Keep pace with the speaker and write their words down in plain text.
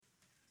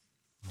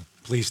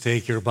Please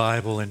take your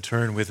Bible and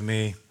turn with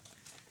me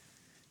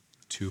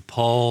to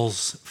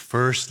Paul's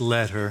first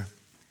letter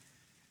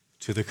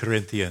to the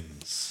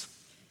Corinthians.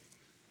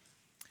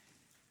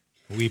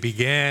 We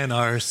began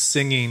our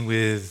singing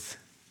with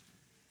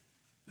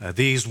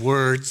these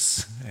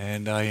words,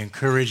 and I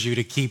encourage you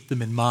to keep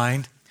them in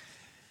mind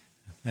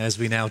as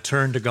we now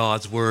turn to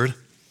God's Word.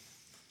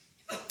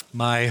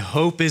 My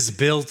hope is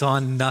built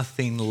on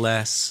nothing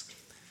less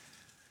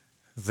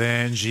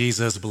than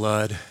Jesus'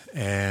 blood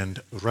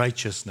and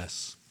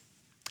righteousness.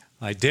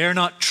 I dare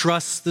not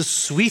trust the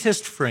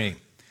sweetest frame,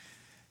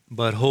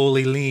 but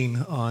wholly lean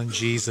on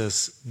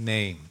Jesus'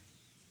 name.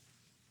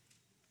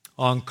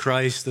 On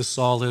Christ, the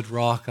solid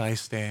rock, I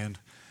stand.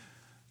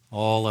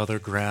 All other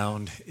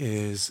ground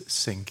is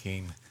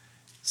sinking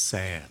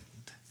sand.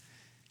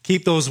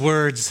 Keep those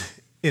words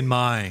in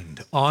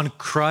mind. On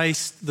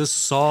Christ, the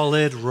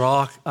solid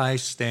rock, I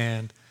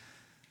stand.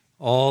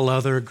 All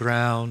other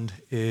ground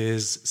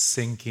is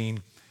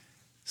sinking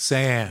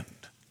sand.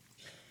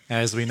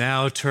 As we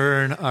now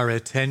turn our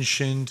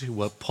attention to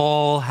what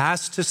Paul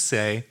has to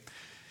say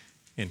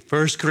in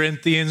 1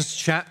 Corinthians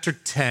chapter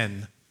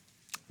 10,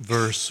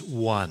 verse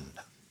 1.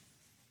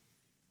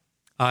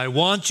 I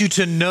want you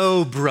to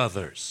know,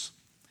 brothers,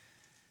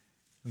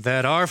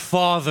 that our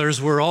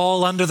fathers were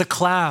all under the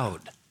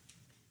cloud,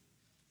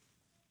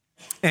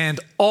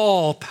 and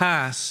all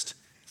passed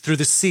through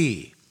the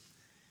sea,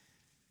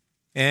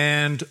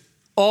 and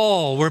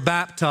all were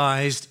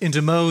baptized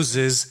into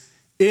Moses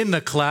in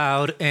the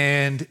cloud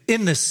and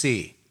in the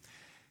sea.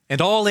 And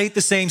all ate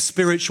the same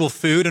spiritual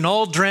food, and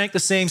all drank the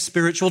same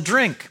spiritual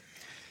drink.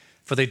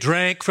 For they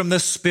drank from the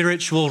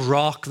spiritual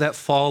rock that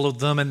followed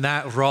them, and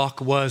that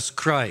rock was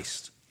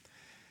Christ.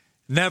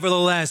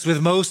 Nevertheless,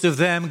 with most of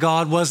them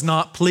God was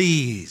not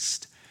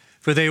pleased,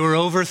 for they were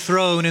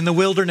overthrown in the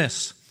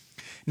wilderness.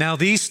 Now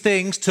these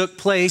things took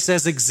place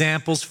as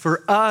examples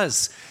for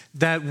us,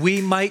 that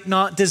we might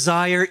not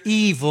desire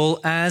evil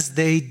as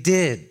they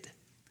did.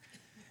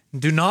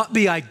 Do not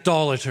be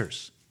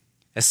idolaters,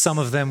 as some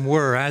of them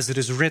were. As it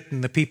is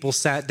written, the people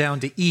sat down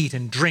to eat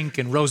and drink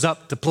and rose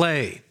up to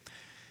play.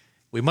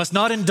 We must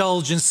not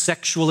indulge in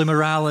sexual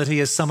immorality,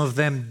 as some of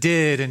them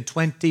did, and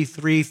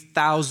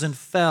 23,000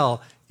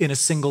 fell in a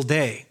single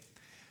day.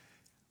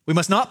 We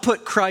must not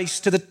put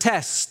Christ to the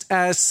test,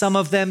 as some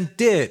of them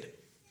did,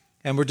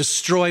 and were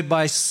destroyed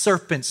by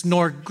serpents,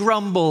 nor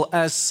grumble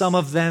as some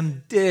of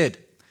them did,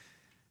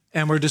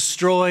 and were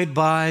destroyed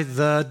by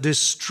the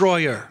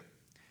destroyer.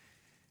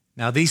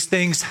 Now these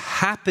things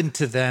happened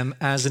to them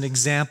as an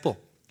example,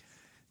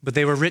 but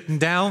they were written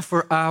down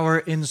for our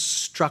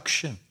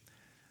instruction,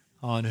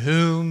 on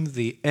whom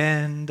the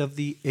end of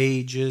the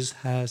ages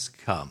has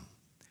come.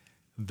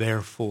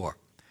 Therefore,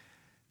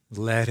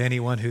 let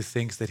anyone who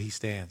thinks that he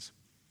stands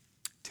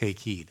take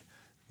heed,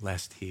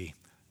 lest he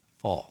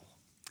fall.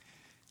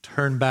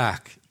 Turn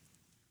back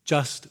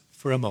just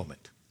for a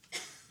moment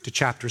to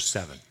chapter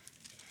 7.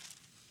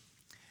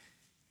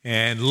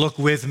 And look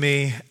with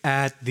me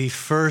at the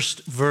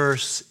first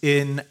verse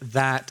in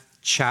that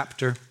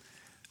chapter.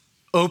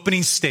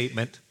 Opening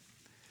statement.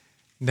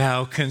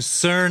 Now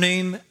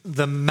concerning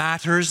the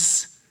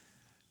matters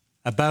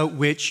about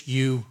which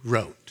you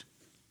wrote.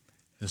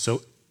 And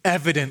so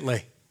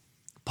evidently,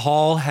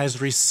 Paul has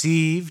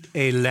received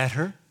a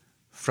letter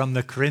from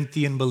the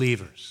Corinthian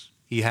believers.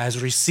 He has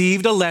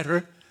received a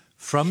letter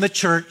from the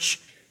church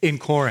in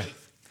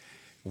Corinth.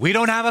 We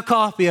don't have a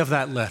copy of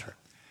that letter,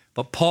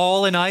 but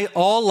Paul in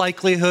all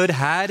likelihood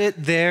had it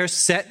there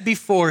set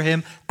before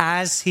him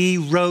as he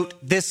wrote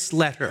this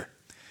letter.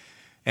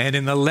 And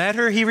in the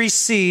letter he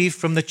received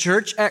from the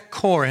church at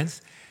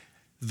Corinth,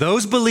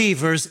 those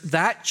believers,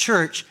 that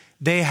church,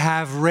 they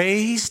have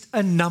raised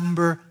a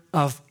number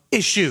of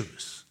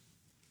issues,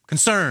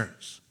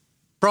 concerns,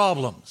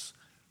 problems,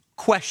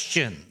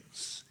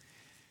 questions.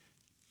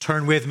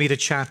 Turn with me to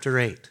chapter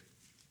 8.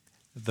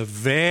 The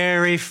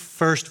very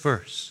first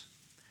verse.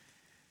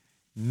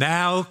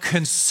 Now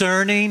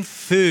concerning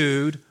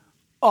food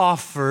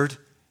offered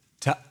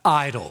to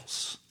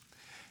idols.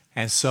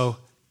 And so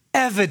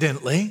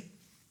evidently,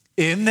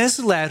 in this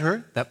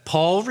letter that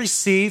Paul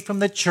received from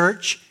the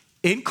church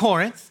in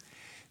Corinth,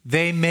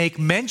 they make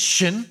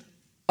mention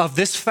of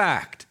this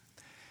fact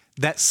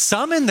that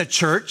some in the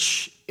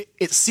church,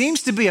 it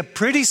seems to be a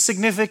pretty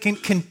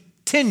significant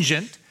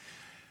contingent,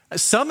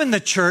 some in the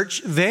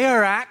church, they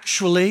are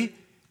actually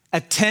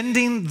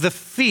attending the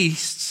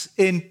feasts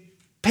in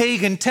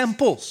pagan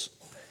temples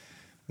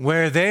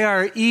where they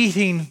are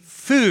eating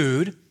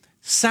food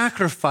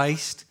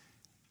sacrificed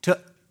to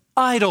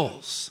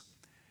idols.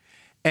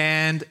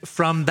 And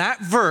from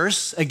that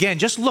verse, again,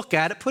 just look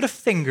at it, put a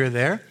finger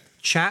there,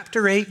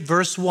 chapter 8,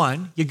 verse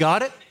 1. You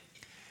got it?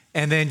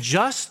 And then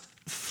just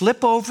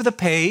flip over the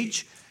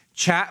page,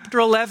 chapter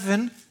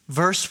 11,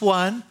 verse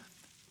 1.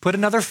 Put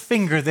another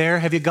finger there.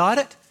 Have you got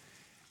it?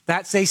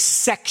 That's a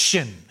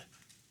section,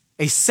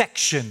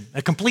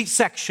 a complete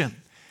section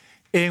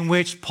in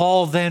which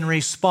Paul then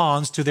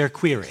responds to their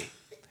query.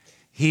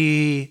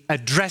 He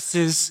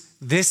addresses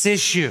this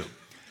issue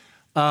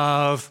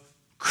of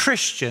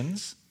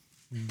Christians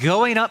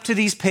going up to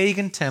these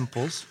pagan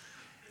temples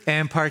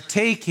and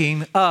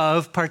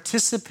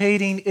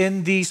participating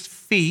in these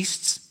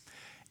feasts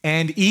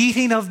and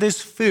eating of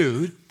this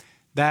food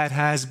that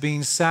has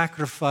been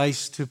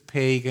sacrificed to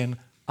pagan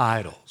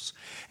idols.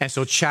 And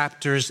so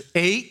chapters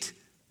 8,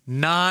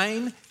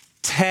 9,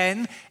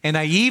 10, and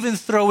I even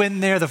throw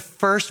in there the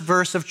first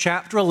verse of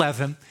chapter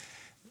 11,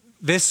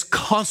 this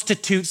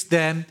constitutes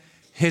then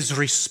his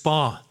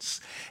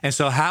response. And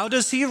so how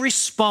does he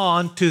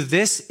respond to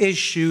this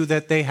issue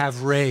that they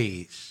have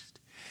raised?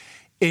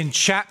 In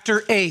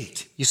chapter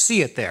 8, you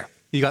see it there.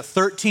 You got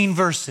 13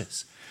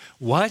 verses.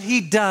 What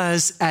he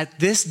does at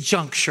this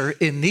juncture,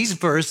 in these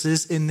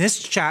verses, in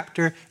this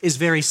chapter, is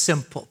very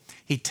simple.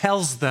 He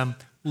tells them,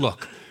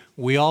 look,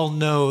 we all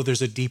know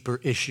there's a deeper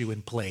issue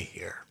in play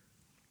here.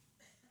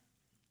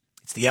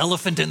 It's the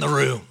elephant in the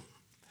room.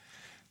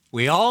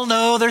 We all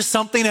know there's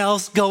something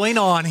else going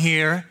on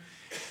here.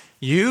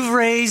 You've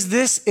raised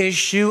this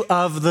issue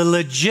of the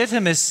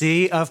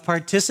legitimacy of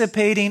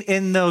participating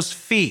in those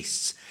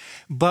feasts.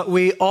 But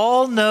we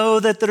all know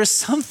that there is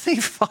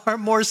something far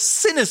more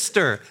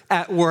sinister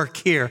at work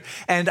here.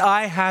 And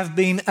I have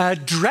been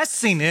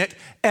addressing it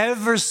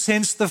ever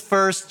since the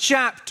first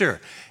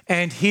chapter.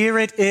 And here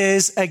it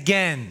is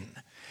again.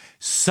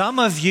 Some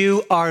of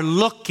you are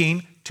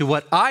looking to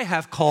what I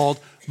have called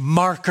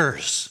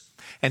markers.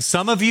 And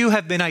some of you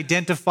have been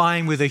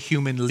identifying with a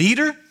human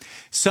leader.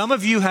 Some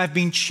of you have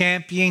been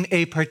championing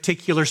a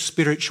particular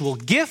spiritual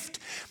gift.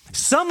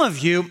 Some of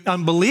you,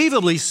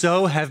 unbelievably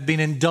so, have been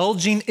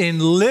indulging in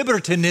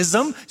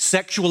libertinism,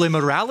 sexual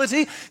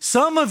immorality.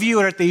 Some of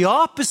you are at the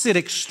opposite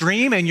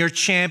extreme and you're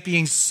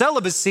championing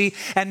celibacy.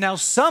 And now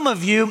some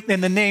of you, in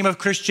the name of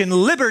Christian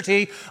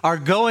liberty, are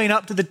going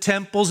up to the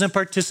temples and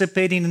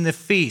participating in the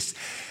feast.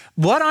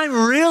 What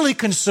I'm really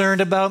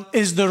concerned about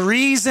is the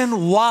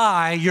reason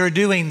why you're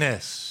doing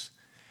this.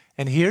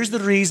 And here's the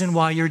reason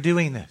why you're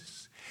doing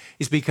this.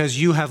 Is because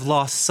you have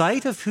lost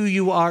sight of who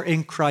you are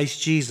in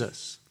Christ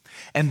Jesus.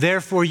 And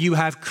therefore you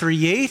have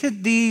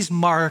created these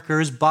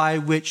markers by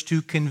which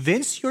to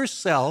convince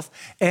yourself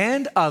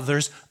and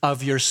others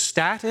of your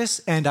status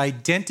and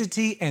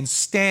identity and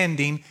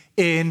standing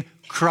in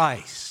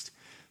Christ.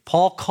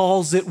 Paul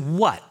calls it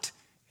what?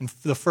 In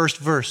the first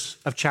verse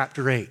of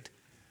chapter 8.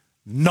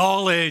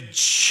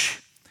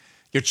 Knowledge.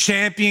 You're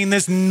championing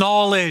this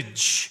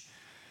knowledge.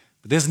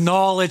 But this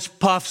knowledge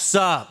puffs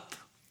up.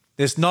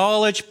 This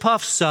knowledge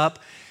puffs up.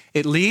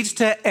 It leads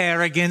to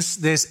arrogance.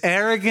 This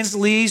arrogance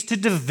leads to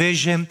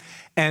division.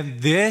 And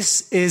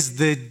this is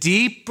the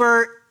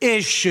deeper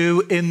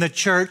issue in the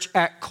church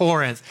at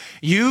Corinth.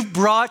 You've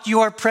brought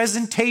your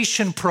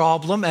presentation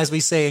problem, as we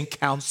say in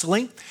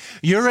counseling.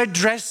 You're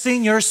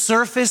addressing your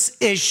surface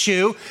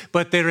issue,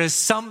 but there is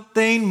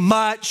something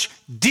much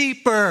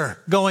deeper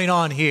going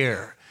on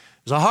here.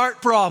 There's a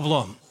heart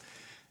problem.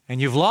 And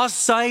you've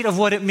lost sight of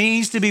what it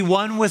means to be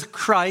one with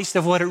Christ,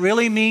 of what it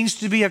really means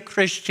to be a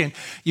Christian.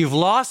 You've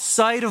lost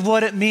sight of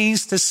what it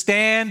means to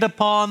stand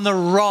upon the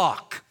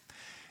rock.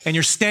 And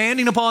you're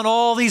standing upon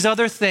all these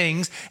other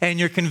things, and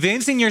you're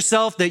convincing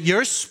yourself that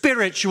you're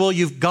spiritual,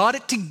 you've got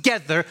it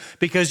together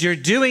because you're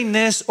doing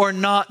this or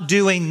not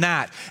doing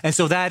that. And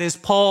so that is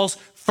Paul's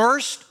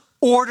first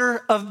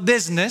order of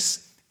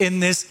business in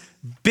this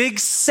big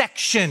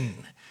section.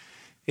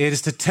 It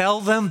is to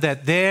tell them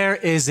that there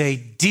is a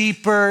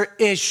deeper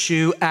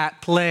issue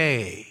at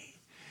play.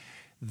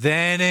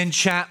 Then in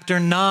chapter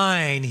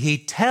 9, he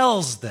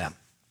tells them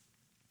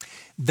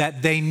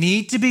that they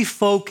need to be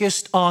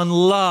focused on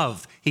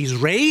love. He's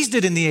raised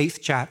it in the 8th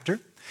chapter,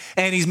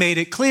 and he's made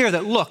it clear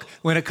that, look,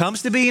 when it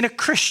comes to being a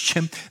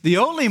Christian, the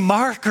only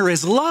marker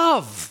is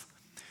love.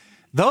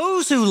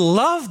 Those who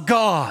love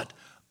God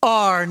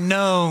are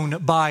known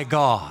by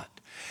God.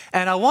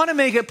 And I want to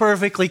make it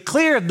perfectly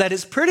clear that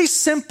it's pretty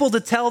simple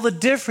to tell the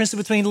difference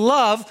between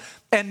love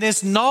and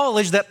this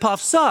knowledge that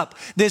puffs up.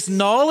 This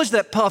knowledge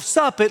that puffs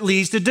up, it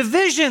leads to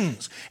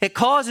divisions. It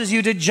causes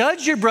you to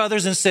judge your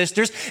brothers and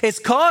sisters. It's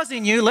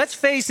causing you, let's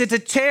face it, to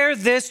tear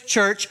this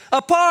church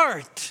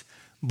apart.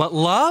 But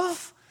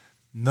love?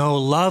 No,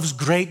 love's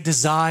great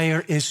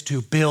desire is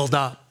to build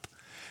up.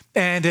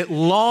 And it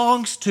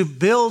longs to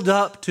build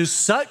up to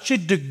such a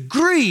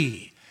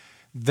degree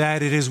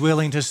that it is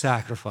willing to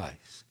sacrifice.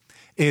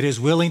 It is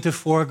willing to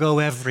forego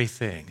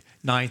everything.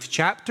 9th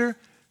chapter,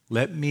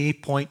 let me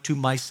point to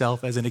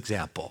myself as an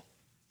example.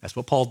 That's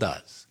what Paul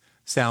does.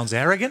 Sounds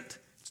arrogant?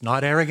 It's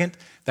not arrogant.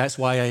 That's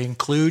why I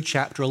include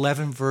chapter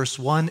 11, verse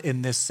 1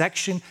 in this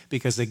section,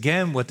 because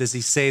again, what does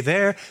he say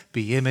there?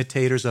 Be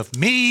imitators of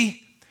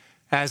me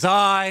as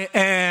I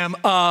am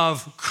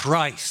of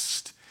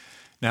Christ.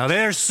 Now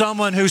there's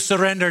someone who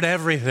surrendered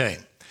everything.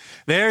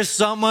 There's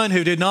someone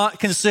who did not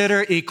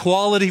consider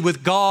equality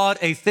with God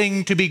a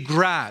thing to be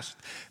grasped,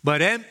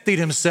 but emptied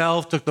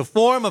himself, took the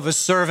form of a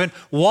servant,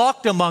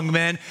 walked among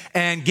men,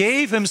 and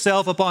gave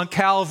himself upon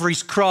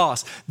Calvary's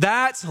cross.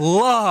 That's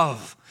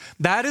love.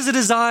 That is a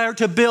desire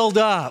to build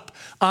up.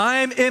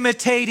 I'm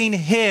imitating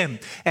him.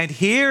 And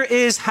here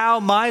is how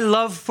my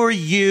love for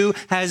you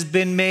has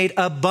been made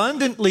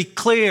abundantly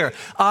clear.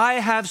 I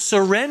have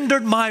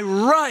surrendered my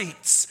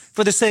rights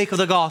for the sake of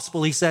the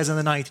gospel, he says in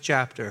the 9th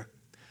chapter.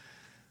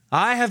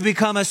 I have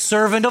become a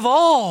servant of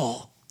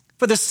all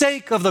for the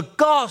sake of the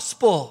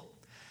gospel.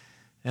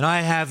 And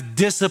I have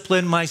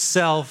disciplined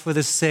myself for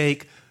the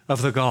sake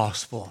of the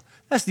gospel.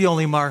 That's the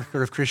only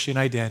marker of Christian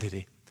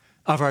identity,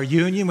 of our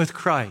union with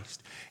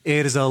Christ.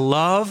 It is a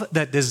love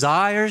that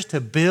desires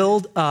to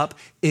build up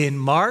in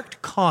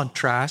marked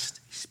contrast,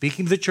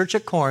 speaking to the church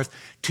at Corinth,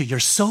 to your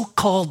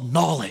so-called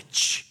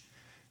knowledge,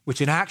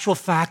 which in actual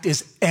fact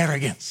is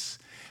arrogance,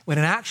 when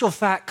in actual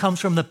fact comes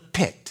from the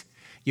pit.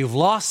 You've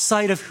lost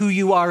sight of who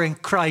you are in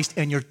Christ,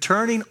 and you're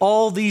turning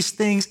all these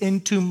things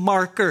into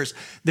markers,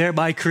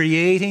 thereby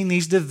creating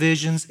these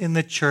divisions in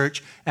the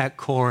church at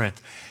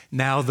Corinth.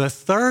 Now, the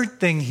third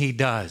thing he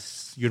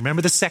does, you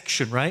remember the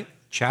section, right?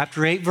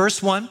 Chapter 8,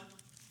 verse 1,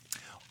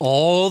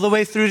 all the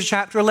way through to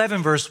chapter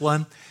 11, verse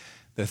 1.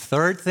 The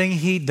third thing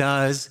he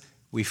does,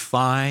 we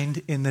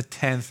find in the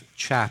 10th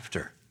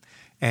chapter.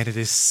 And it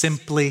is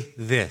simply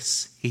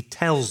this. He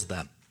tells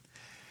them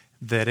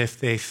that if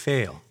they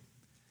fail,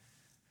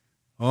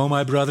 oh,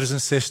 my brothers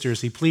and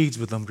sisters, he pleads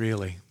with them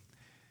really.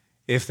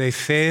 If they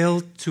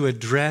fail to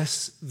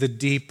address the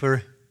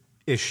deeper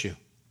issue,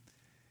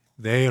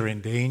 they are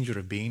in danger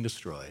of being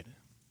destroyed.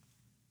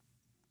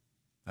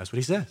 That's what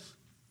he says.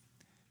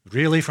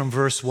 Really, from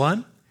verse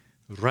 1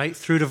 right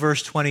through to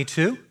verse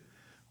 22,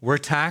 we're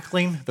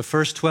tackling the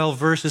first 12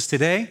 verses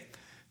today.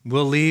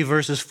 We'll leave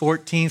verses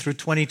 14 through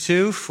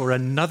 22 for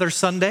another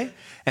Sunday.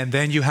 And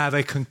then you have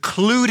a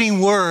concluding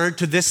word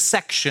to this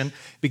section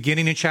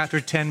beginning in chapter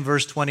 10,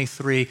 verse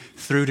 23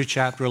 through to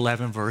chapter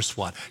 11, verse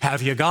 1.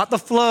 Have you got the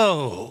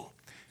flow?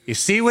 You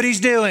see what he's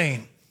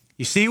doing?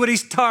 You see what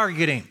he's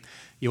targeting?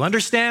 You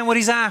understand what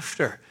he's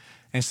after?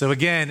 And so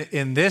again,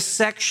 in this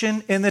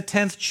section in the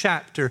 10th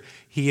chapter,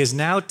 he is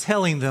now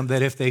telling them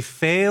that if they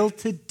fail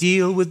to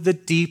deal with the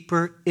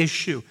deeper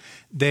issue,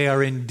 they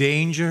are in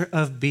danger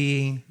of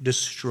being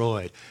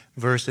destroyed.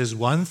 Verses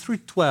 1 through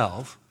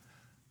 12,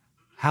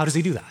 how does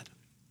he do that?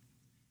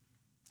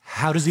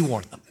 How does he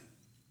warn them?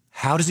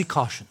 How does he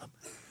caution them?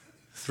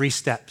 3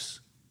 steps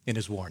in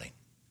his warning.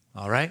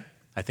 All right?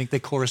 I think they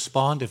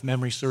correspond, if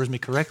memory serves me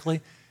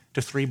correctly,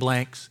 to 3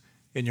 blanks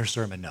in your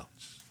sermon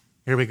notes.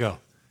 Here we go.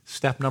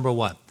 Step number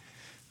 1.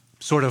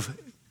 Sort of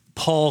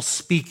Paul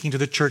speaking to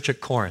the church at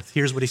Corinth.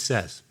 Here's what he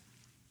says.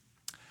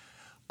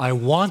 I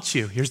want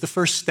you, here's the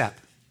first step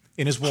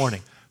in his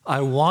warning.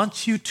 I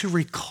want you to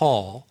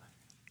recall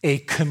a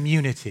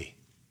community.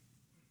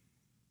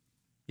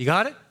 You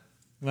got it?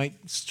 It might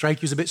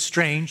strike you as a bit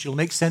strange. It'll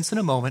make sense in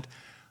a moment.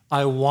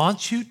 I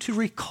want you to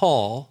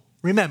recall,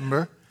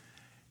 remember,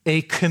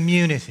 a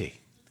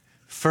community.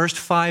 First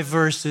 5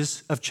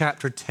 verses of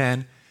chapter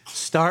 10.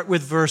 Start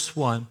with verse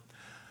 1.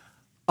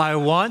 I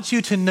want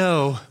you to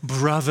know,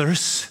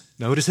 brothers,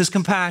 notice his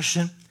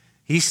compassion.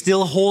 He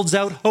still holds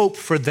out hope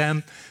for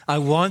them. I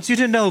want you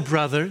to know,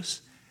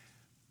 brothers,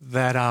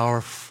 that our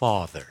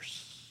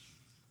fathers,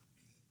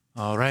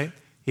 all right?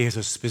 He has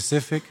a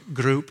specific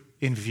group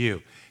in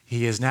view.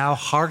 He is now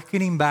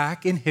hearkening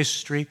back in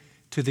history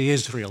to the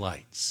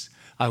Israelites.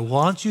 I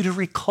want you to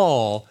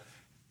recall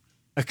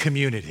a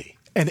community,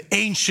 an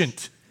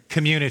ancient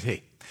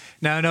community.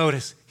 Now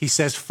notice, he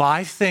says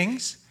 5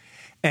 things,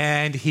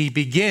 and he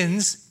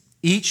begins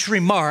each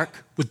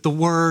remark with the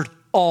word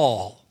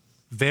all.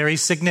 Very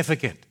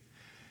significant.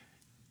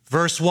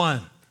 Verse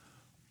 1,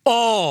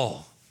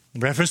 all,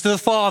 in reference to the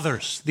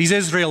fathers, these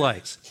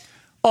Israelites.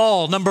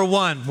 All, number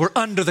 1, were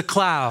under the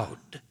cloud.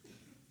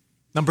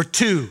 Number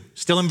 2,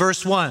 still in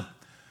verse 1,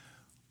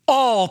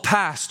 all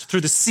passed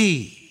through the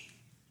sea.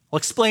 I'll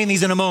explain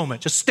these in a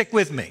moment. Just stick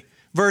with me.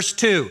 Verse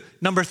 2,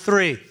 number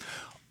 3,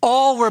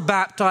 all were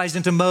baptized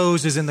into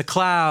Moses in the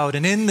cloud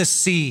and in the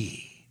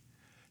sea.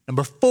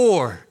 Number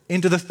 4,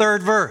 into the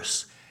 3rd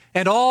verse,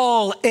 and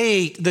all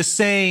ate the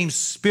same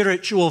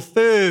spiritual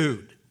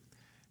food.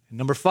 And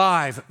number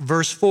 5,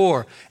 verse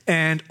 4,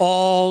 and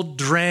all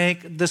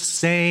drank the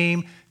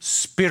same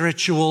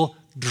spiritual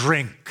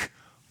drink.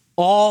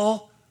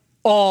 All.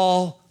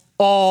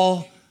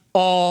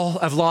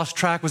 I've lost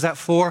track. Was that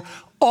 4?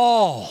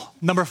 All.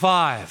 Number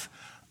 5,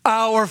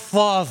 our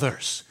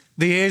fathers,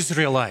 the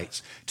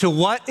Israelites. To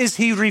what is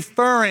he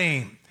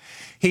referring?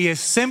 He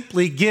is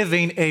simply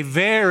giving a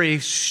very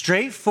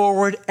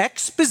straightforward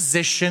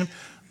exposition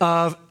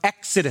of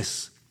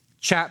Exodus,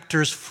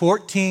 chapters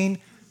 14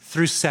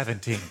 through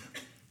 17.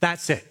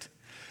 That's it.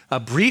 A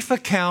brief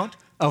account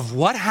of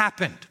what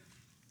happened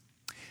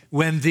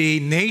when the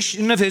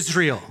nation of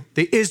Israel,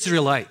 the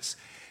Israelites,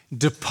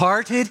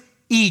 departed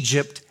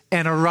Egypt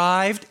and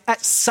arrived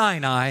at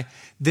Sinai.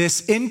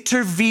 This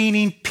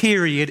intervening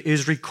period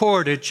is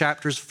recorded,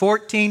 chapters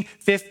 14,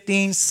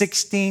 15,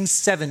 16,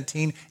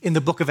 17 in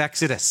the book of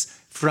Exodus,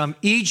 from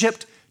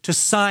Egypt to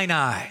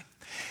Sinai.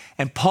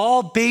 And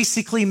Paul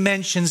basically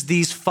mentions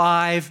these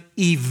 5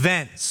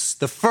 events.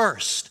 The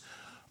first,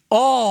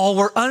 all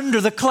were under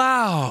the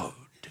cloud.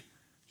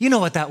 You know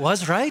what that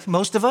was, right?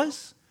 Most of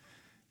us.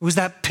 It was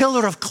that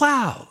pillar of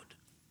cloud,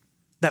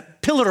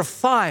 that pillar of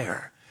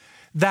fire,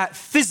 that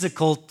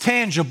physical,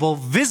 tangible,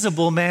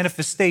 visible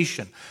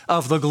manifestation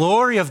of the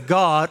glory of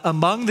God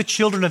among the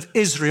children of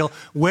Israel,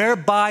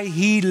 whereby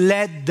he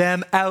led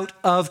them out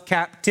of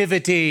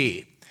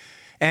captivity.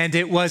 And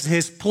it was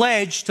his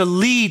pledge to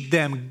lead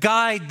them,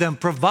 guide them,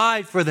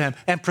 provide for them,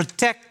 and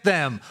protect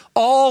them.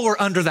 All were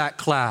under that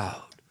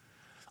cloud.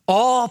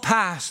 All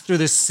passed through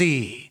the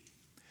sea.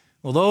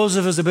 Well, those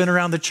of us who have been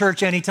around the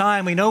church any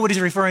time, we know what he's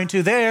referring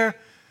to there.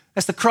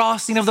 That's the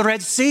crossing of the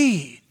Red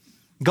Sea.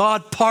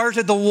 God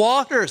parted the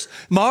waters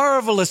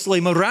marvelously,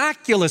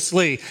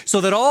 miraculously, so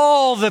that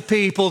all the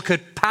people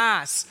could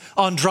pass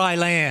on dry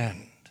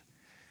land.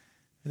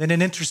 And then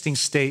an interesting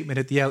statement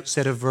at the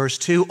outset of verse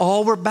 2.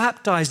 All were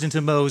baptized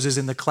into Moses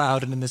in the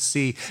cloud and in the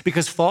sea,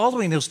 because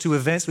following those two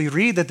events, we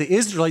read that the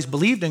Israelites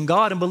believed in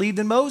God and believed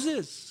in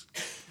Moses.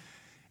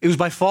 It was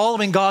by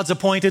following God's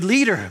appointed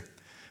leader,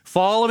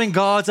 following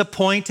God's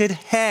appointed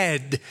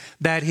head,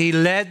 that he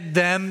led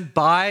them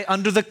by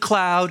under the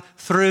cloud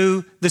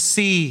through the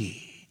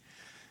sea.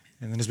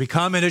 And then as we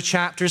come into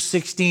chapters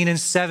 16 and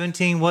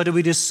 17, what do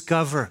we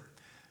discover?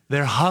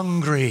 They're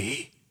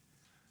hungry.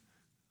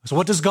 So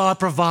what does God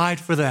provide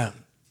for them?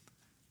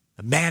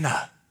 The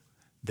manna.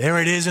 There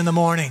it is in the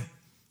morning.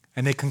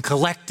 And they can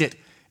collect it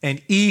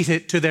and eat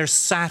it to their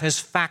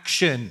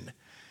satisfaction.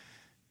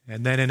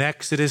 And then in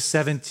Exodus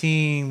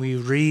 17, we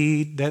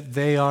read that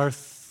they are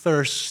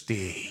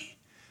thirsty.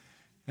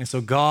 And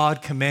so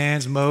God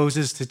commands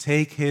Moses to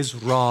take his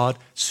rod,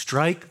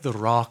 strike the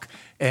rock,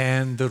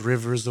 and the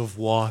rivers of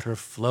water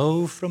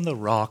flow from the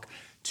rock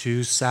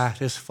to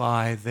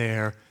satisfy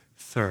their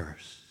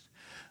thirst.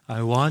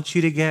 I want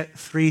you to get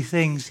three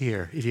things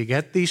here. If you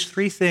get these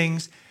three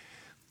things,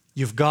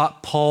 you've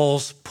got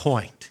Paul's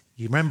point.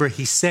 You remember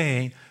he's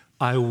saying,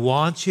 I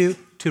want you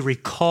to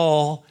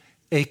recall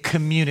a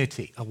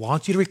community. I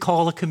want you to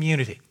recall a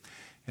community.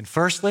 And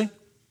firstly,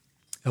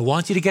 I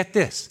want you to get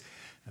this.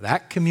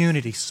 That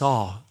community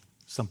saw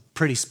some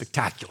pretty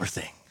spectacular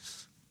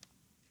things.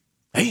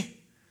 Hey?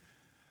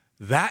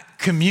 That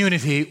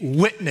community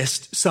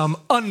witnessed some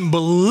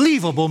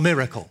unbelievable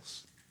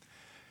miracles.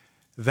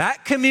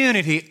 That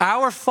community,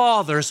 our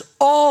fathers,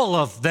 all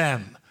of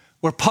them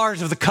were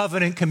part of the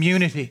covenant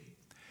community.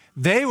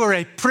 They were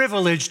a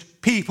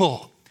privileged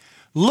people.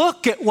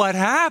 Look at what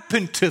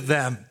happened to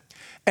them,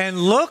 and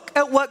look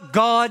at what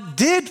God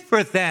did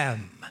for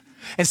them.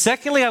 And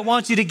secondly, I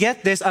want you to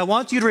get this. I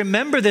want you to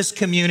remember this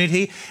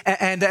community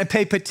and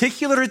pay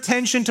particular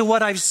attention to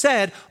what I've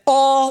said.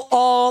 All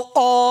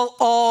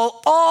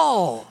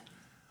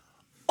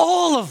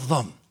of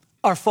them,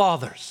 our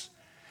fathers,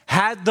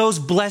 had those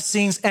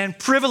blessings and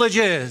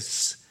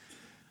privileges.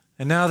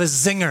 And now the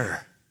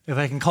zinger, if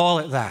I can call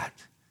it that.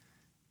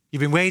 You've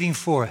been waiting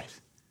for it.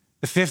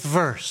 The fifth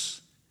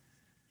verse.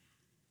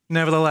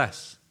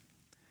 Nevertheless,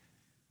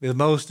 with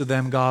most of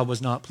them, God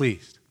was not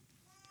pleased,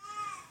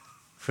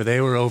 for they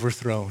were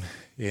overthrown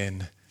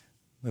in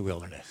the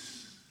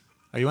wilderness.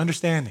 Are you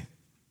understanding?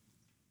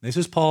 This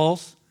is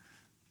Paul's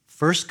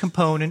first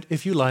component,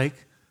 if you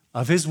like,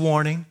 of his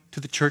warning to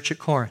the church at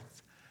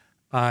Corinth.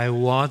 I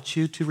want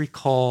you to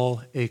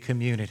recall a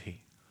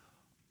community.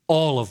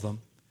 All of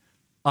them,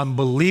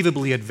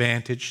 unbelievably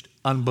advantaged,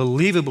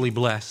 unbelievably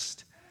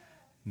blessed.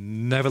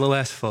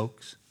 Nevertheless,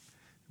 folks,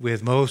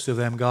 with most of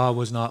them, God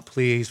was not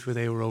pleased, for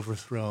they were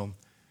overthrown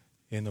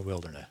in the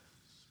wilderness.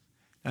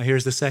 Now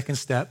here's the second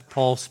step.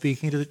 Paul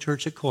speaking to the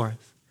church at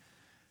Corinth.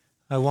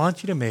 I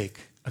want you to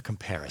make a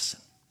comparison.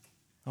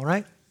 All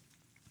right?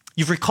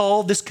 You've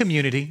recalled this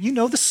community. You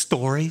know the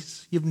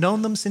stories. You've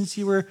known them since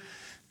you were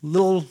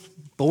little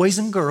boys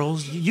and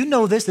girls. You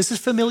know this. This is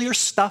familiar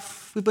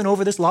stuff. We've been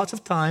over this lots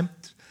of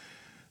times.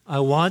 I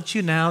want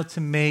you now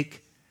to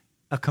make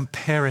a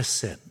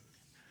comparison.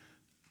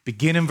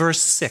 Begin in verse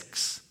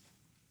 6.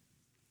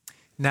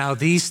 Now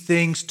these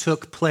things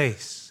took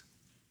place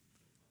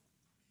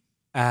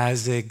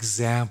as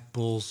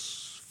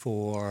examples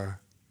for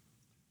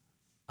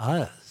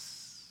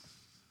us.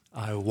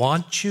 I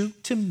want you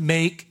to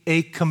make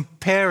a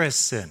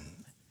comparison.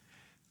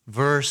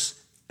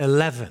 Verse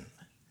 11.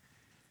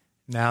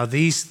 Now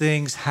these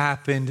things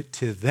happened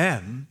to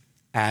them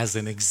as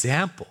an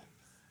example,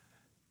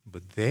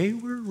 but they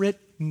were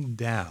written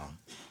down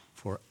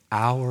for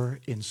our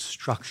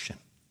instruction,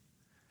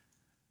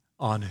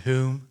 on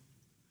whom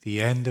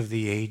the end of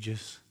the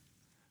ages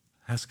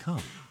has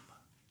come.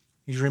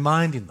 He's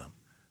reminding them,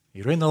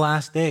 you're in the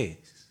last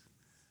days,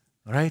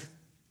 all right?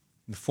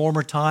 In the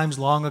former times,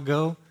 long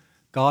ago,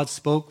 God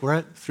spoke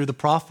through the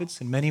prophets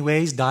in many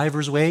ways,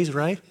 divers ways,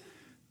 right?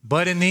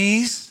 But in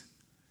these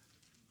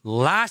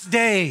last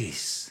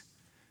days,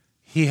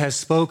 he has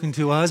spoken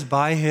to us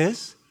by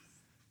his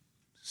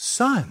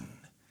Son.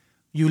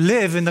 You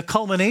live in the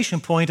culmination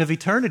point of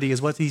eternity,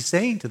 is what he's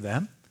saying to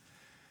them.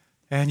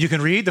 And you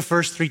can read the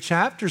first 3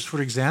 chapters,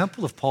 for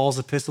example, of Paul's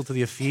epistle to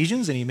the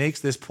Ephesians, and he makes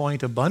this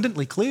point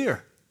abundantly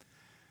clear,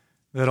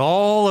 that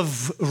all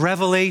of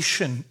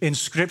Revelation in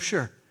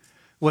Scripture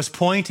was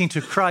pointing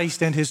to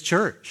Christ and his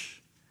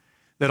church.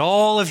 that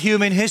all of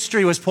human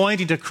history was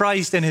pointing to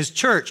Christ and his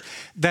church,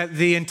 that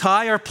the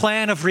entire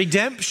plan of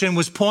redemption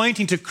was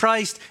pointing to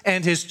Christ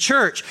and his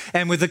church.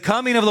 And with the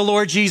coming of the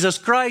Lord Jesus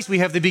Christ, we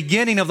have the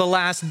beginning of the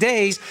last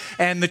days,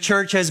 and the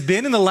church has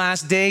been in the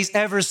last days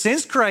ever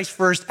since Christ's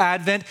first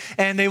advent,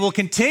 and we will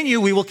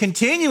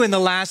continue in the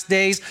last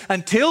days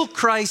until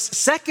Christ's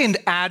second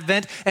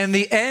advent, and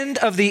the end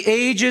of the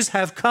ages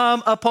have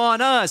come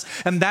upon us.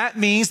 And that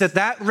means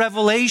that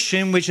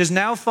revelation, which has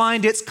now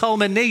find its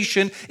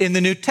culmination in the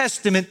New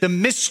Testament, the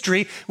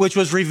mystery which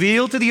was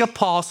revealed to the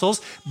apostles,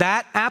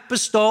 that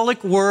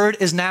apostolic word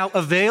is now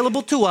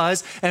available to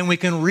us, and we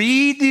can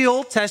read the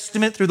Old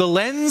Testament through the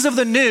lens of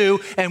the New,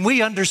 and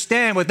we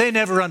understand what they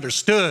never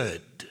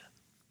understood.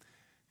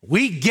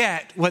 We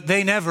get what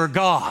they never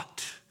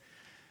got.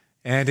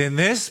 And in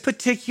this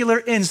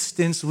particular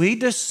instance, we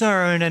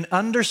discern and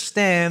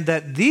understand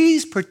that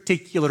these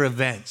particular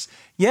events,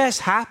 yes,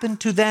 happened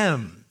to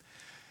them,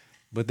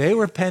 but they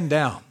were penned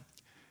down.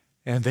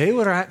 And they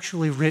were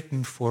actually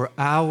written for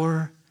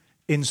our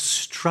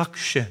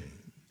instruction.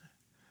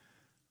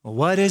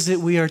 What is it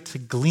we are to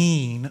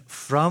glean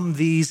from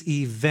these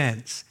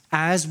events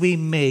as we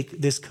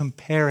make this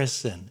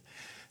comparison?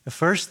 The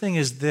first thing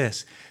is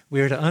this. We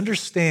are to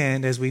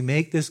understand as we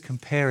make this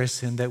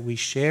comparison that we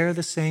share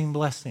the same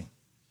blessing.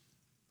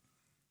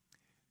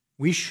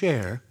 We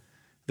share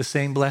the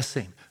same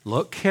blessing.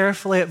 Look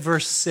carefully at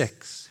verse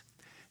 6.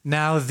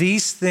 Now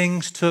these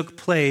things took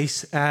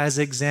place as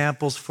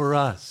examples for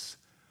us.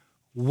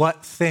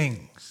 What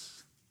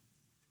things?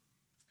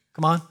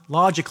 Come on,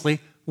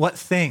 logically, what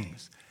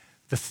things?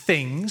 The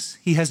things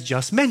he has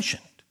just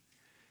mentioned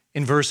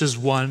in verses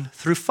 1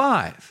 through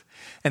 5.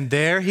 And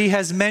there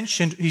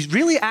he's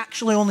really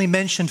actually only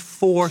mentioned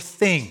 4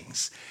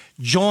 things,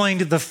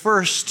 joined the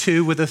first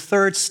 2 with a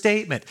third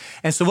statement.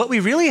 And so what we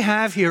really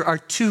have here are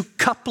 2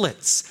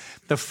 couplets.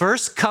 The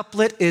first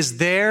couplet is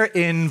there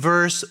in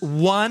verse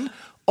 1.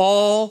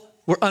 All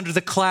were under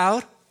the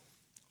cloud.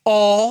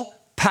 All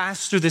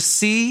passed through the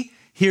sea.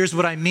 Here's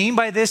what I mean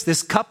by this.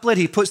 This couplet,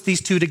 he puts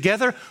these 2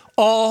 together.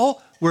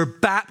 All were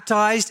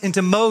baptized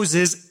into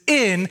Moses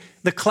in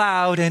the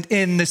cloud and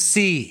in the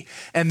sea.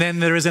 And then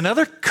there is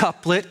another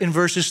couplet in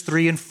verses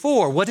 3 and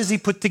 4. What does he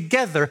put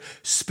together?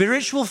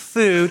 Spiritual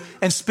food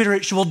and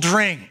spiritual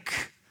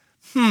drink.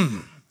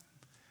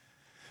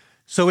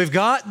 So we've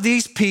got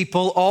these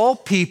people, all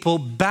people,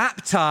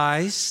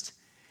 baptized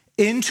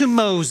into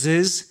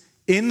Moses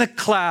in the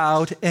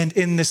cloud and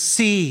in the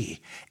sea.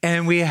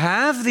 And we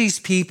have these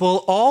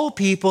people, all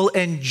people,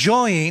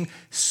 enjoying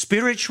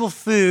spiritual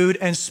food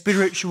and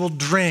spiritual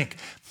drink.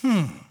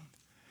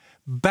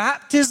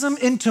 Baptism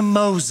into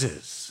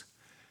Moses,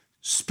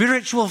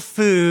 spiritual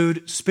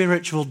food,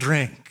 spiritual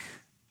drink.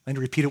 I'm going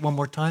to repeat it one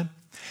more time.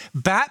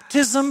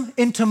 Baptism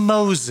into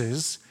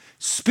Moses,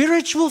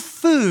 spiritual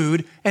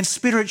food, and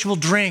spiritual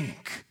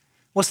drink.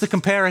 What's the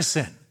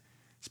comparison?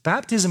 It's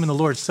baptism in the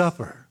Lord's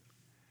Supper.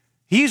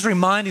 He's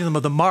reminding them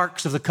of the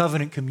marks of the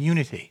covenant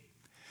community.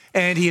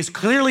 And he is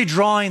clearly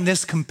drawing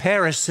this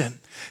comparison.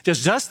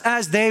 Just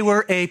as they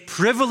were a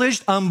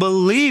privileged,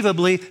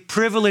 unbelievably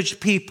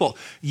privileged people.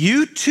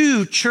 You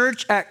too,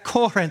 church at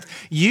Corinth,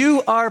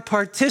 you are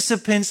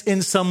participants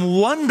in some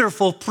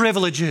wonderful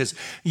privileges.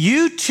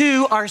 You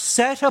too are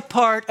set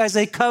apart as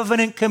a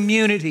covenant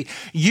community.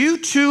 You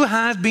too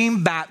have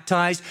been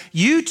baptized.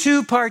 You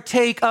too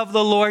partake of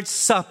the Lord's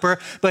Supper.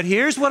 But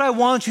here's what I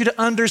want you to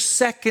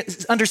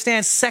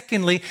understand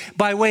secondly,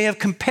 by way of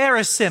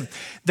comparison,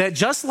 that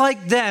just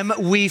like them,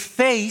 we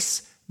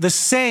face the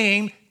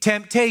same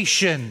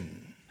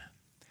temptation.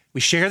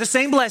 We share the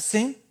same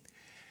blessing,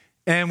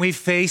 and we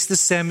face the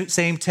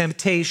same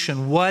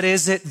temptation. What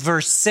is it?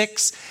 Verse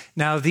 6,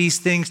 now these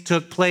things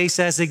took place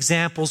as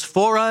examples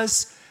for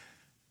us,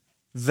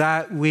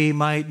 that we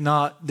might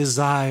not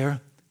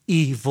desire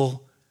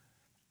evil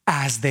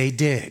as they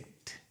did.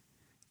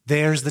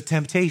 There's the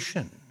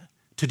temptation,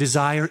 to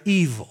desire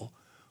evil.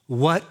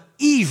 What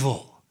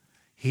evil?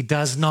 He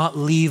does not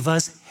leave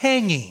us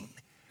hanging.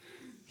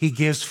 He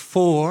gives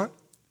 4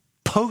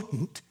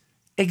 potent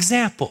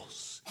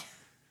examples.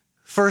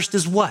 First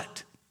is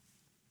what?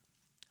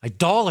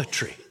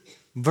 Idolatry.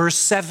 Verse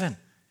 7.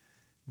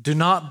 Do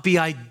not be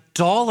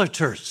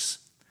idolaters,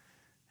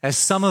 as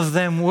some of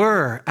them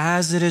were,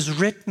 as it is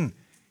written.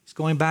 He's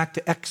going back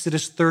to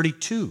Exodus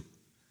 32.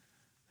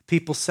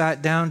 People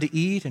sat down to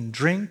eat and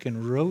drink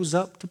and rose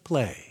up to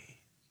play.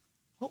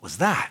 What was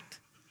that?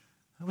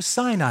 That was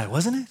Sinai,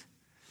 wasn't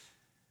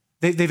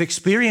it? They've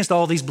experienced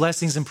all these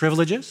blessings and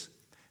privileges.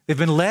 They've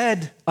been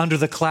led under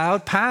the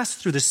cloud, passed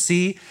through the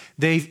sea.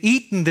 They've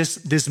eaten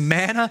this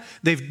manna.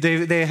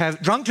 They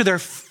have drunk to their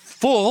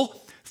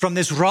full from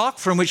this rock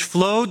from which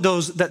flowed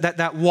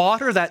that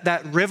water,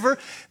 that river.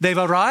 They've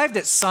arrived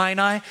at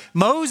Sinai.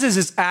 Moses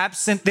is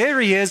absent.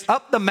 There he is,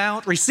 up the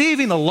mount,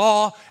 receiving the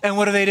law. And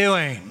what are they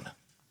doing?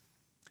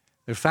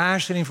 They're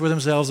fashioning for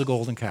themselves a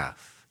golden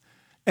calf.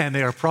 And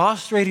they are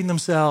prostrating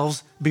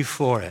themselves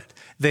before it.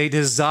 They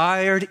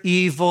desired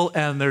evil,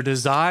 and their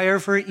desire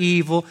for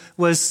evil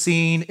was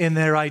seen in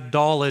their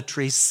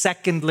idolatry.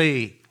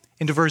 Secondly,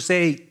 into verse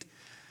 8,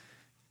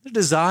 The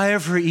desire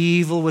for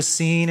evil was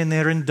seen in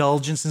their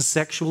indulgence in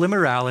sexual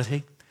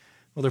immorality.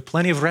 Well, there are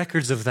plenty of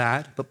records of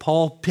that, but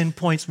Paul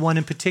pinpoints one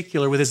in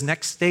particular with his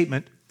next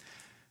statement,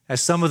 as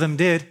some of them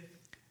did,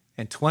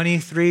 and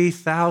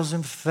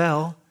 23,000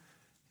 fell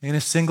in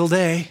a single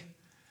day.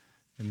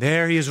 And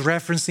there he is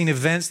referencing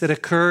events that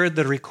occurred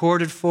that are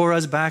recorded for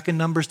us back in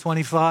Numbers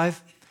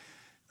 25,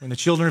 when the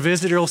children of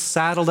Israel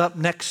saddled up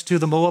next to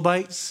the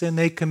Moabites and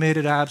they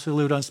committed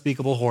absolute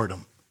unspeakable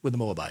whoredom with the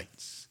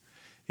Moabites.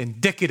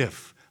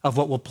 Indicative of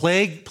what will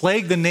plague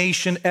the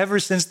nation ever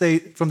since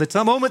from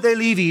the moment they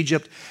leave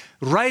Egypt,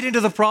 right into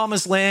the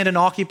promised land and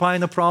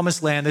occupying the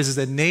promised land. This is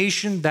a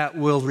nation that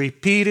will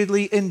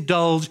repeatedly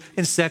indulge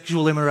in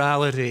sexual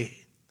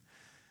immorality.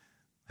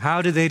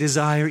 How do they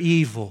desire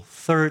evil?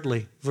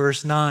 Thirdly,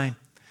 verse 9,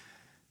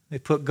 they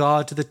put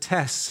God to the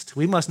test.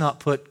 We must not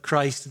put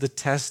Christ to the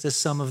test as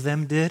some of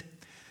them did,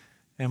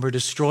 and were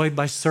destroyed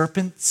by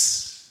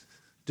serpents.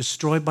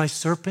 Destroyed by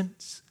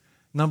serpents.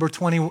 Numbers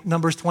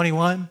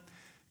 21,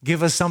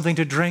 give us something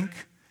to drink.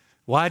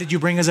 Why did you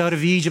bring us out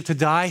of Egypt to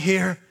die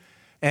here?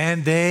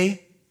 And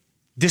they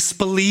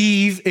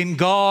disbelieve in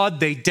God.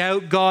 They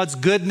doubt God's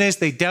goodness.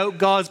 They doubt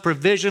God's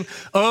provision.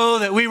 Oh,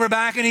 that we were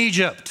back in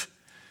Egypt.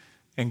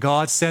 And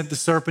God sent the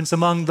serpents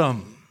among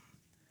them.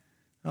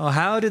 Oh,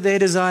 how did they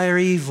desire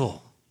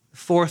evil? The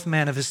fourth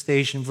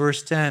manifestation,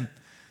 verse 10.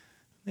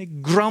 They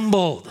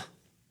grumbled.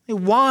 They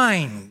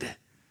whined.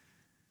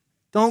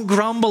 Don't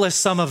grumble as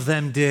some of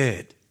them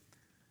did.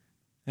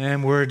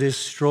 And were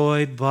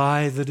destroyed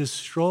by the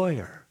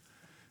destroyer.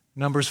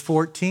 Numbers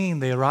 14,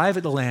 they arrive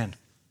at the land.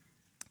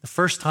 The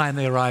first time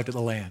they arrived at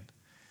the land.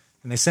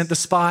 And they sent the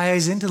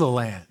spies into the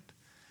land.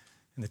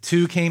 And the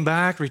 2 came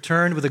back,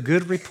 returned with a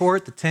good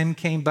report. The 10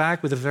 came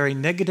back with a very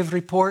negative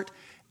report.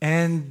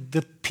 And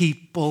the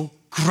people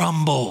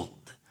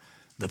grumbled.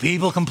 The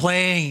people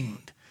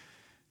complained.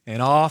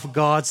 And off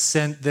God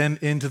sent them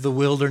into the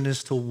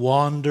wilderness to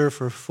wander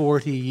for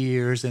 40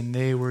 years. And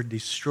they were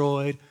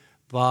destroyed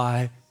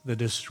by the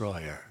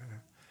destroyer.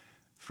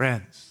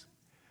 Friends,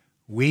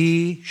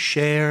 we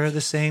share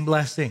the same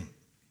blessing.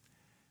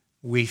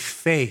 We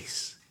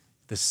face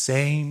the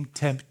same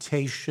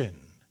temptation.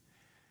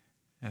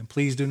 And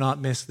please do not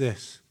miss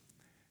this.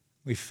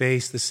 We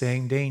face the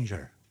same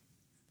danger.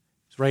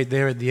 It's right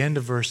there at the end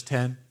of verse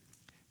 10.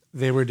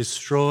 They were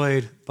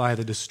destroyed by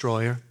the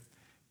destroyer.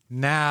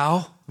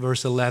 Now,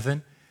 verse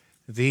 11,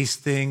 these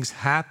things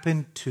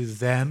happened to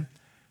them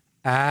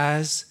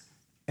as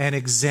an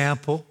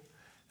example.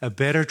 A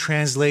better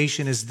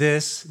translation is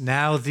this: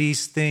 now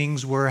these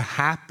things were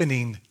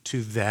happening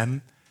to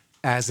them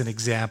as an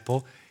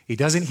example. He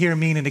doesn't here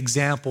mean an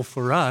example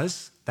for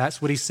us.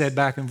 That's what he said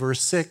back in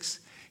verse 6.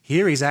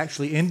 Here he's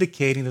actually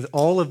indicating that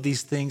all of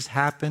these things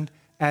happened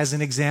as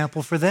an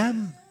example for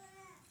them.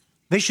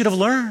 They should have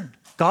learned.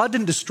 God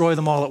didn't destroy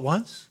them all at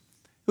once.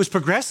 It was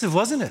progressive,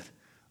 wasn't it?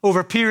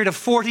 Over a period of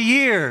 40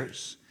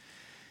 years.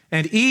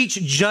 And each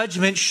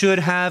judgment should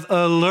have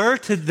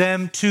alerted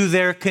them to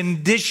their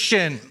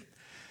condition.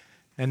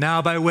 And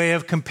now by way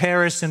of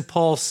comparison,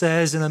 Paul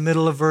says in the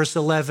middle of verse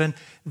 11,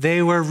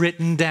 they were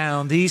written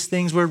down. These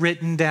things were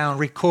written down,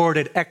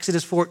 recorded,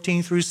 Exodus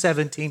 14 through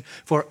 17,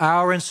 for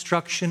our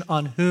instruction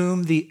on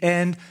whom the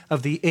end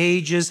of the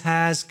ages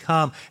has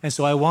come. And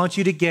so I want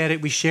you to get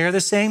it. We share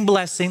the same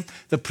blessing,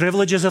 the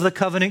privileges of the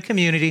covenant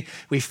community.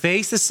 We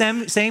face the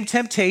same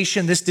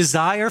temptation, this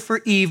desire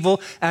for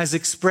evil as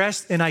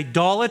expressed in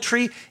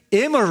idolatry,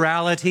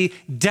 immorality,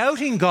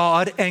 doubting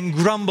God, and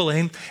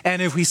grumbling.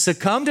 And if we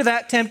succumb to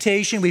that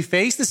temptation, we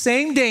face the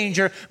same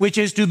danger, which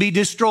is to be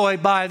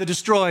destroyed by the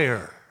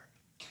destroyer.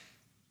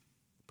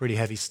 Pretty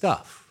heavy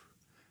stuff.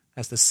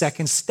 That's the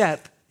second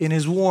step in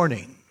his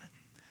warning.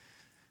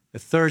 The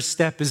third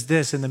step is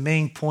this, in the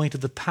main point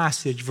of the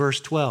passage, verse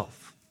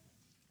 12.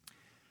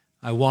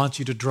 I want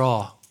you to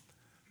draw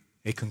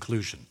a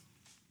conclusion.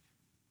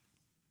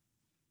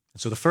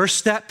 And so the first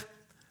step,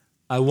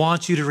 I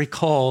want you to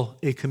recall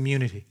a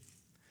community.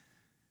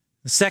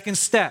 The second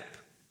step,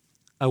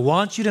 I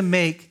want you to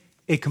make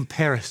a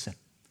comparison.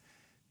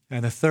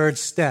 And the third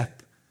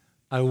step,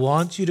 I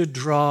want you to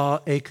draw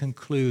a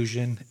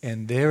conclusion.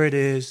 And there it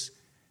is,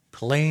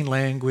 plain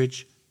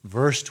language,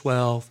 verse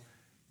 12,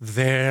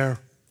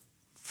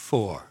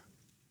 therefore.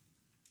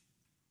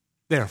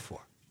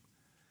 Therefore,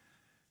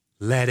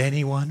 let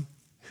anyone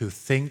who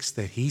thinks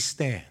that he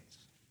stands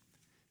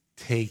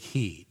take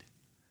heed,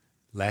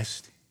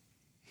 lest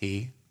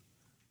he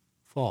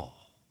fall.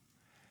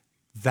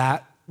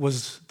 That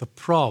was the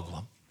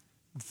problem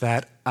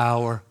that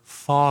our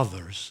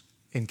fathers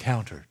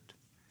encountered.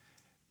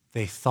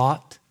 They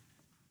thought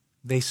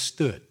they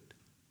stood.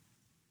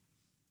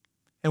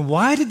 And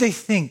why did they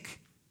think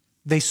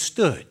they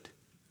stood?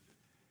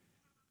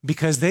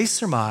 Because they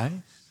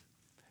surmised,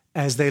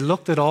 as they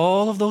looked at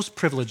all of those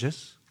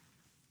privileges,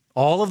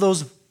 all of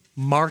those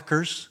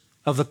markers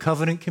of the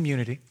covenant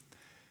community,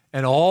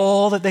 and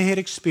all that they had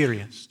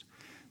experienced,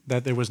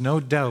 that there was no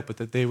doubt but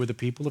that they were the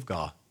people of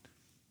God.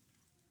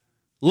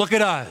 Look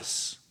at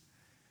us.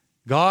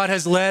 God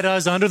has led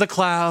us under the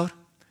cloud.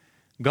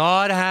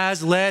 God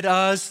has led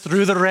us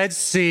through the Red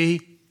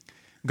Sea.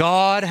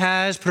 God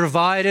has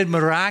provided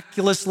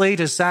miraculously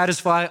to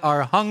satisfy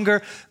our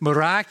hunger,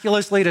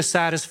 miraculously to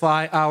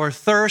satisfy our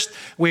thirst.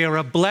 We are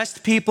a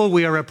blessed people.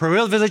 We are a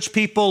privileged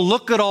people.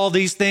 Look at all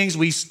these things.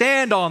 We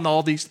stand on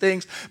all these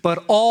things.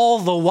 But all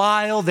the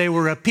while, they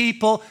were a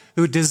people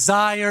who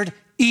desired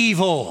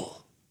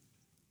evil.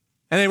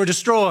 And they were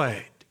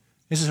destroyed.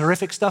 This is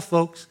horrific stuff,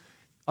 folks.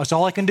 That's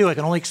all I can do. I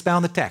can only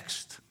expound the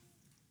text.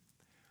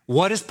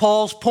 What is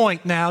Paul's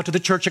point now to the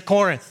church at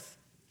Corinth?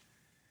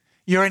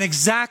 You're in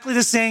exactly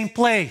the same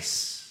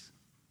place.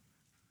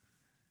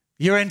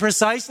 You're in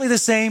precisely the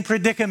same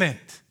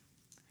predicament.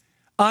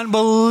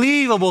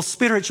 Unbelievable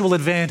spiritual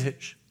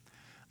advantage.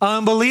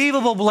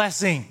 Unbelievable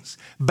blessings.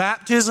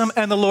 Baptism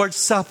and the Lord's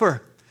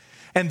Supper.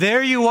 And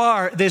there you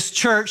are, this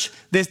church,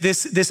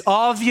 this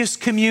obvious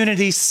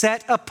community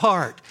set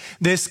apart,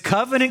 this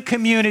covenant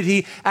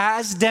community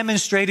as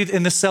demonstrated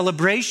in the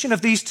celebration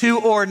of these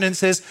two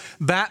ordinances,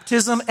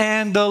 baptism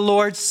and the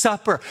Lord's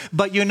Supper.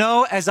 But you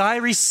know, as I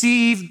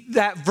received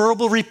that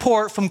verbal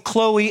report from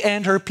Chloe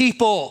and her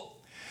people,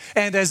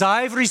 and as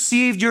I've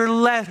received your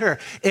letter,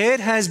 it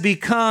has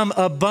become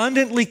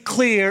abundantly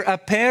clear,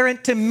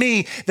 apparent to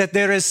me, that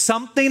there is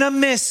something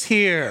amiss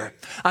here.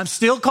 I'm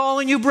still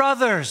calling you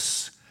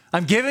brothers.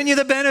 I'm giving you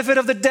the benefit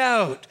of the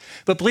doubt.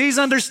 But please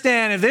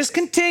understand, if this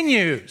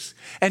continues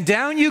and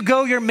down you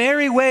go your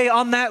merry way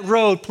on that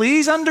road,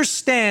 please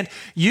understand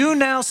you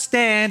now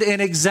stand in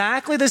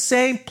exactly the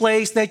same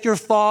place that your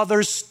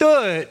fathers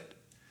stood.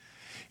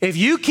 If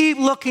you keep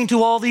looking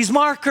to all these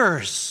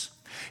markers,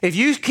 if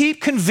you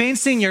keep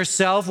convincing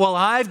yourself, well,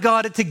 I've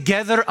got it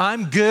together,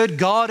 I'm good,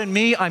 God and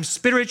me, I'm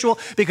spiritual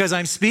because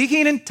I'm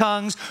speaking in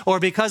tongues, or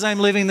because I'm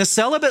living the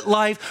celibate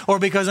life, or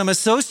because I'm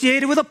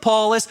associated with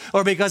Apollos,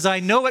 or because I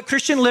know what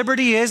Christian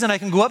liberty is and I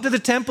can go up to the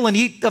temple and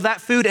eat of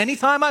that food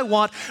anytime I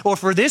want, or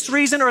for this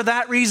reason or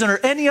that reason or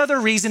any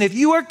other reason, if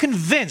you are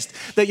convinced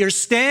that your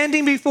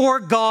standing before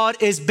God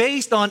is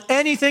based on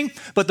anything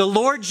but the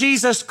Lord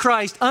Jesus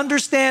Christ,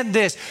 understand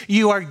this,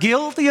 you are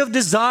guilty of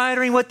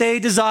desiring what they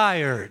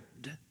desired.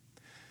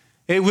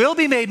 It will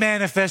be made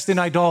manifest in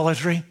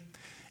idolatry.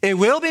 It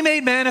will be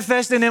made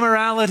manifest in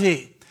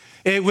immorality.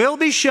 It will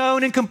be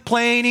shown in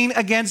complaining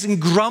against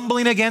and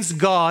grumbling against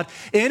God.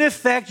 In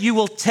effect, you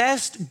will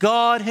test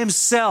God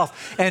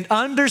himself. And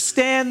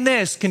understand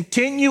this,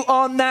 continue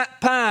on that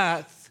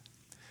path,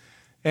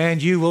 and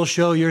you will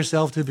show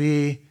yourself to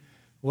be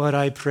what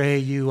I pray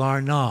you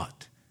are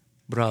not,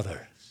 brothers.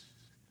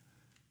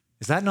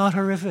 Is that not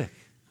horrific?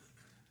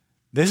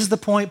 This is the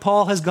point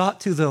Paul has got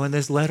to, though, in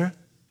this letter.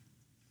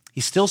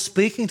 He's still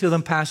speaking to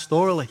them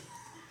pastorally.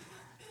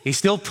 He's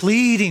still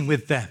pleading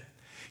with them.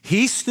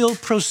 He's still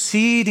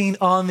proceeding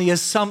on the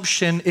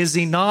assumption, is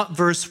he not?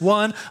 Verse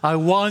 1, I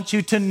want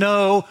you to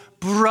know,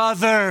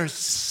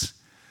 brothers,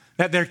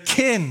 that they're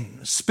kin,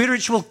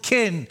 spiritual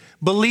kin,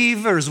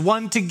 believers,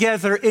 one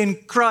together in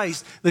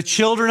Christ, the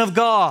children of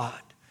God.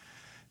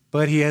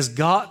 But he has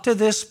got to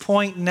this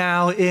point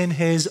now in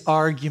his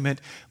argument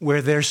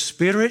where their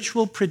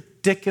spiritual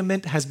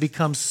predicament has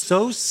become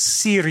so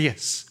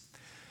serious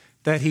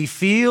that he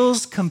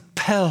feels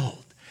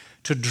compelled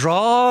to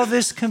draw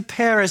this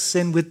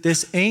comparison with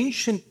this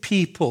ancient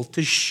people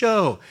to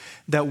show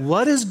that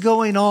what is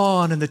going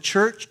on in the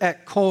church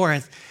at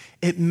Corinth,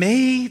 it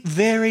may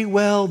very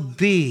well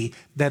be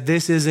that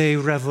this is a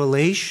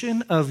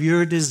revelation of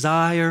your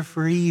desire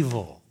for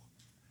evil.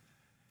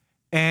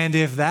 And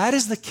if that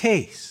is the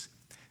case,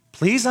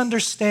 please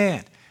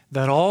understand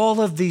that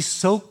all of these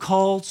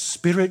so-called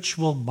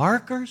spiritual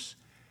markers,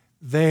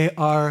 they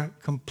are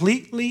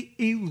completely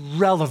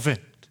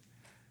irrelevant.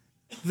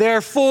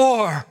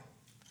 Therefore,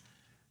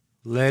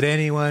 let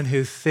anyone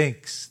who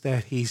thinks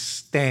that he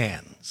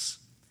stands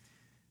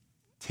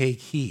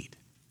take heed,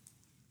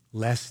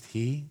 lest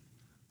he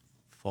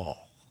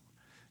fall.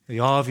 The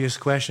obvious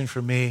question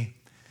for me,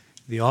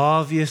 the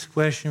obvious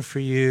question for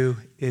you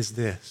is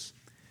this.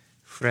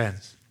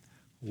 Friends,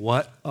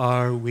 what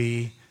are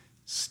we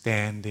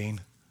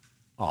standing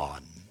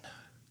on?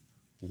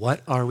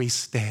 What are we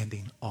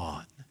standing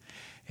on?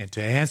 And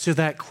to answer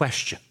that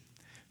question,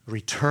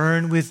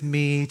 return with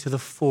me to the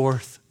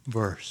 4th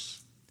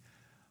verse.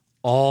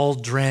 All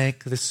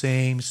drank the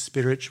same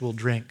spiritual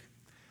drink,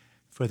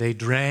 for they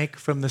drank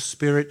from the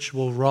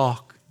spiritual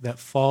rock that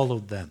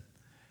followed them.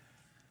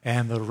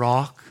 And the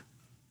rock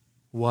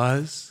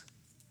was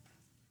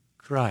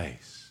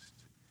Christ.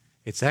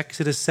 It's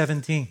Exodus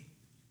 17.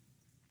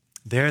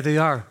 There they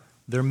are.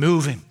 They're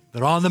moving.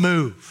 They're on the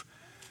move.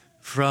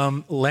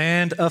 From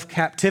land of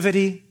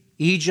captivity,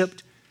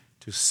 Egypt,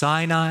 to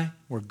Sinai,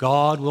 where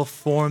God will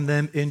form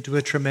them into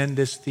a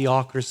tremendous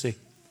theocracy.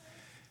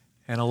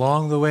 And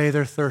along the way,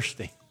 they're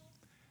thirsty.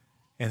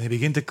 And they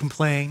begin to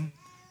complain.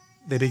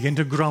 They begin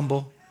to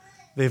grumble.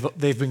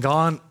 They've been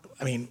gone,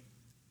 a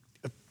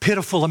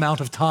pitiful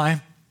amount of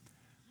time.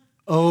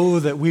 Oh,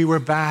 that we were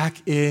back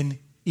in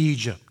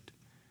Egypt.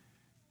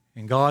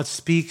 And God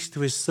speaks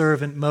to his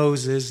servant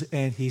Moses,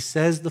 and he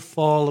says the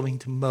following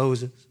to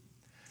Moses.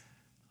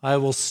 I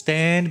will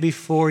stand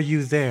before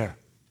you there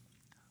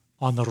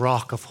on the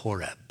rock of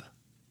Horeb.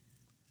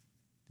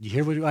 You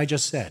hear what I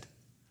just said?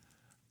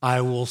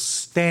 I will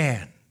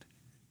stand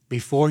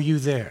before you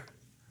there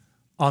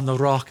on the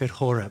rock at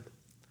Horeb,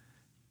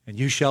 and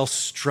you shall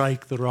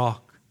strike the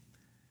rock,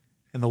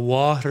 and the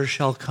water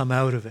shall come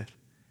out of it,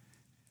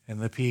 and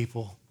the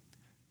people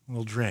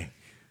will drink.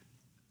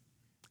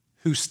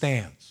 Who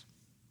stands?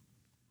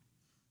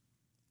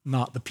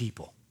 Not the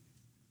people.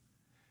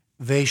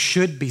 They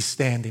should be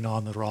standing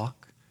on the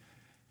rock.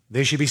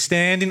 They should be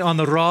standing on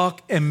the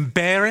rock,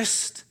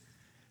 embarrassed,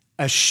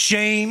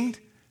 ashamed,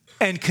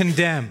 and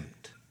condemned.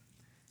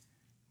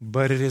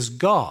 But it is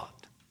God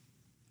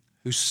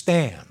who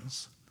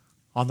stands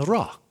on the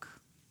rock,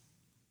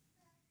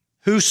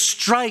 who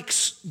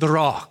strikes the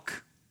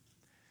rock.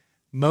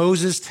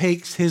 Moses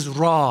takes his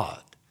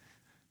rod.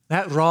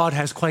 That rod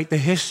has quite the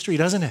history,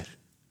 doesn't it?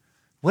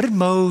 What did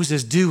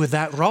Moses do with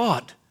that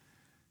rod?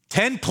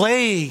 10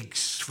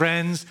 plagues,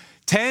 friends.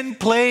 10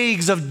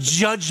 plagues of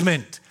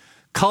judgment,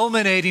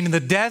 culminating in the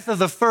death of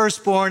the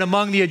firstborn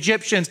among the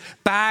Egyptians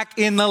back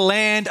in the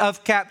land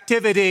of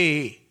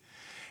captivity.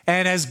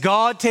 And as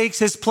God takes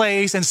his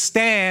place and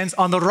stands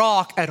on the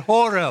rock at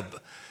Horeb,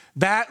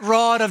 that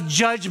rod of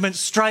judgment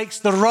strikes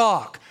the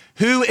rock.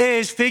 Who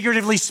is,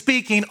 figuratively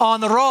speaking, on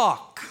the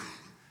rock?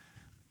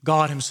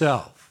 God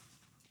himself.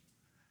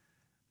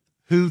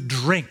 Who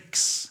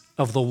drinks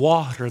of the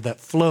water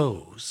that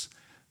flows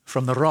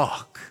from the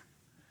rock?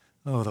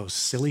 Oh, those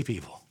silly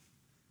people.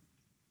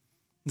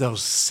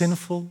 Those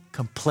sinful,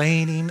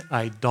 complaining,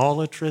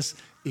 idolatrous,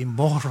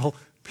 immoral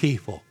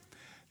people.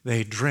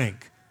 They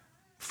drink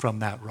from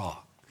that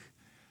rock.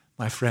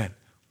 My friend,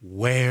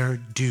 where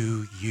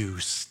do you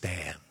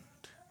stand?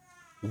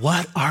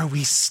 What are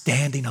we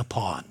standing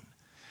upon?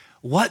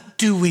 What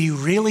do we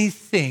really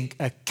think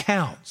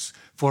accounts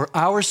for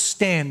our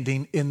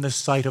standing in the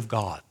sight of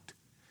God?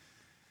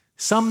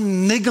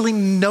 Some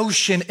niggling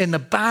notion in the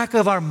back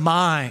of our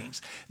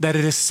minds that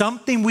it is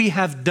something we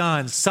have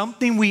done,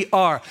 something we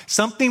are,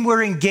 something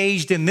we're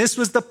engaged in. This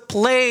was the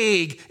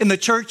plague in the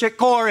church at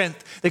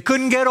Corinth. They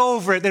couldn't get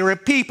over it. There were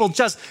people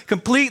just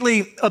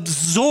completely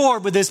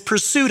absorbed with this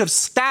pursuit of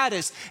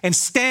status and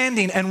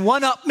standing and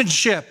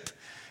one-upmanship.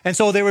 And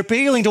so they were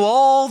appealing to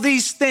all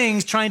these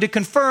things, trying to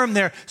confirm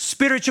their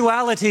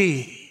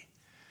spirituality.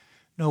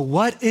 No,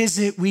 what is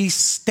it we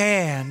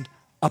stand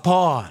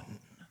upon?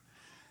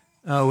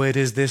 Oh, it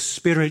is this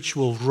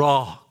spiritual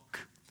rock.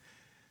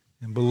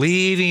 And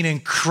believing in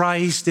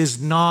Christ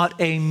is not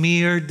a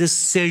mere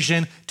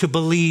decision to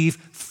believe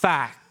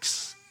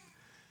facts.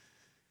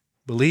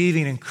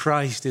 Believing in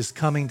Christ is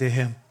coming to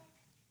him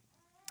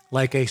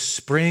like a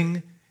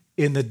spring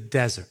in the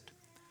desert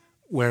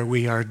where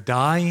we are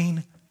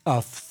dying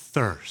of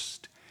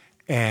thirst,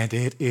 and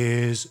it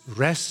is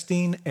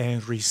resting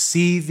and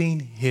receiving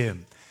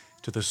him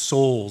to the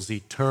soul's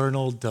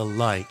eternal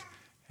delight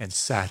and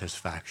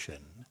satisfaction.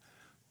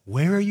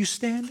 Where are you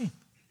standing?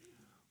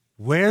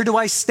 Where do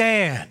I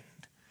stand?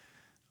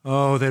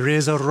 Oh, there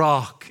is a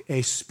rock,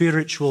 a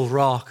spiritual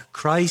rock,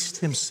 Christ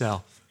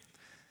himself.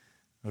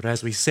 But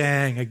as we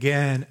sang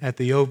again at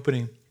the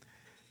opening,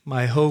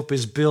 my hope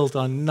is built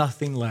on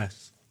nothing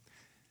less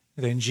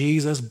than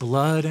Jesus'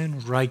 blood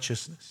and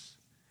righteousness.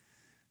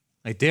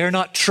 I dare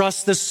not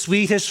trust the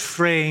sweetest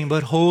frame,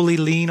 but wholly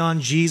lean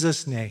on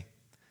Jesus' name.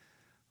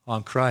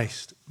 On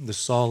Christ, the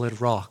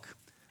solid rock,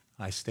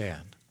 I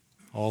stand.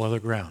 All other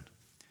ground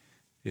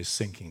is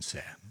sinking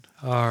sand.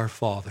 Our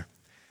Father,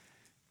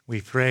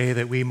 we pray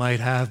that we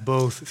might have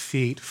both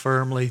feet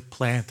firmly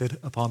planted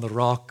upon the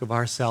rock of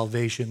our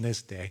salvation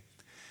this day.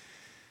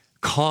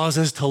 Cause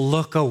us to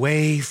look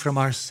away from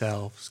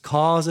ourselves.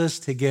 Cause us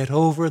to get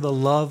over the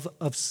love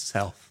of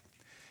self.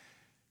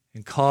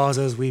 And cause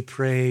us, we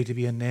pray, to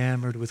be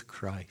enamored with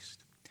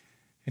Christ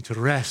and to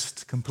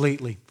rest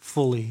completely,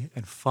 fully,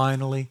 and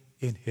finally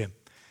in him,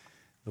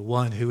 the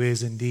one who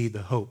is indeed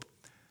the hope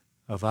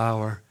of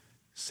our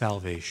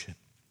salvation.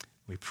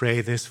 We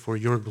pray this for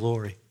your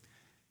glory,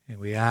 and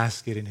we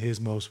ask it in his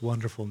most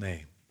wonderful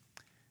name.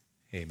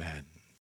 Amen.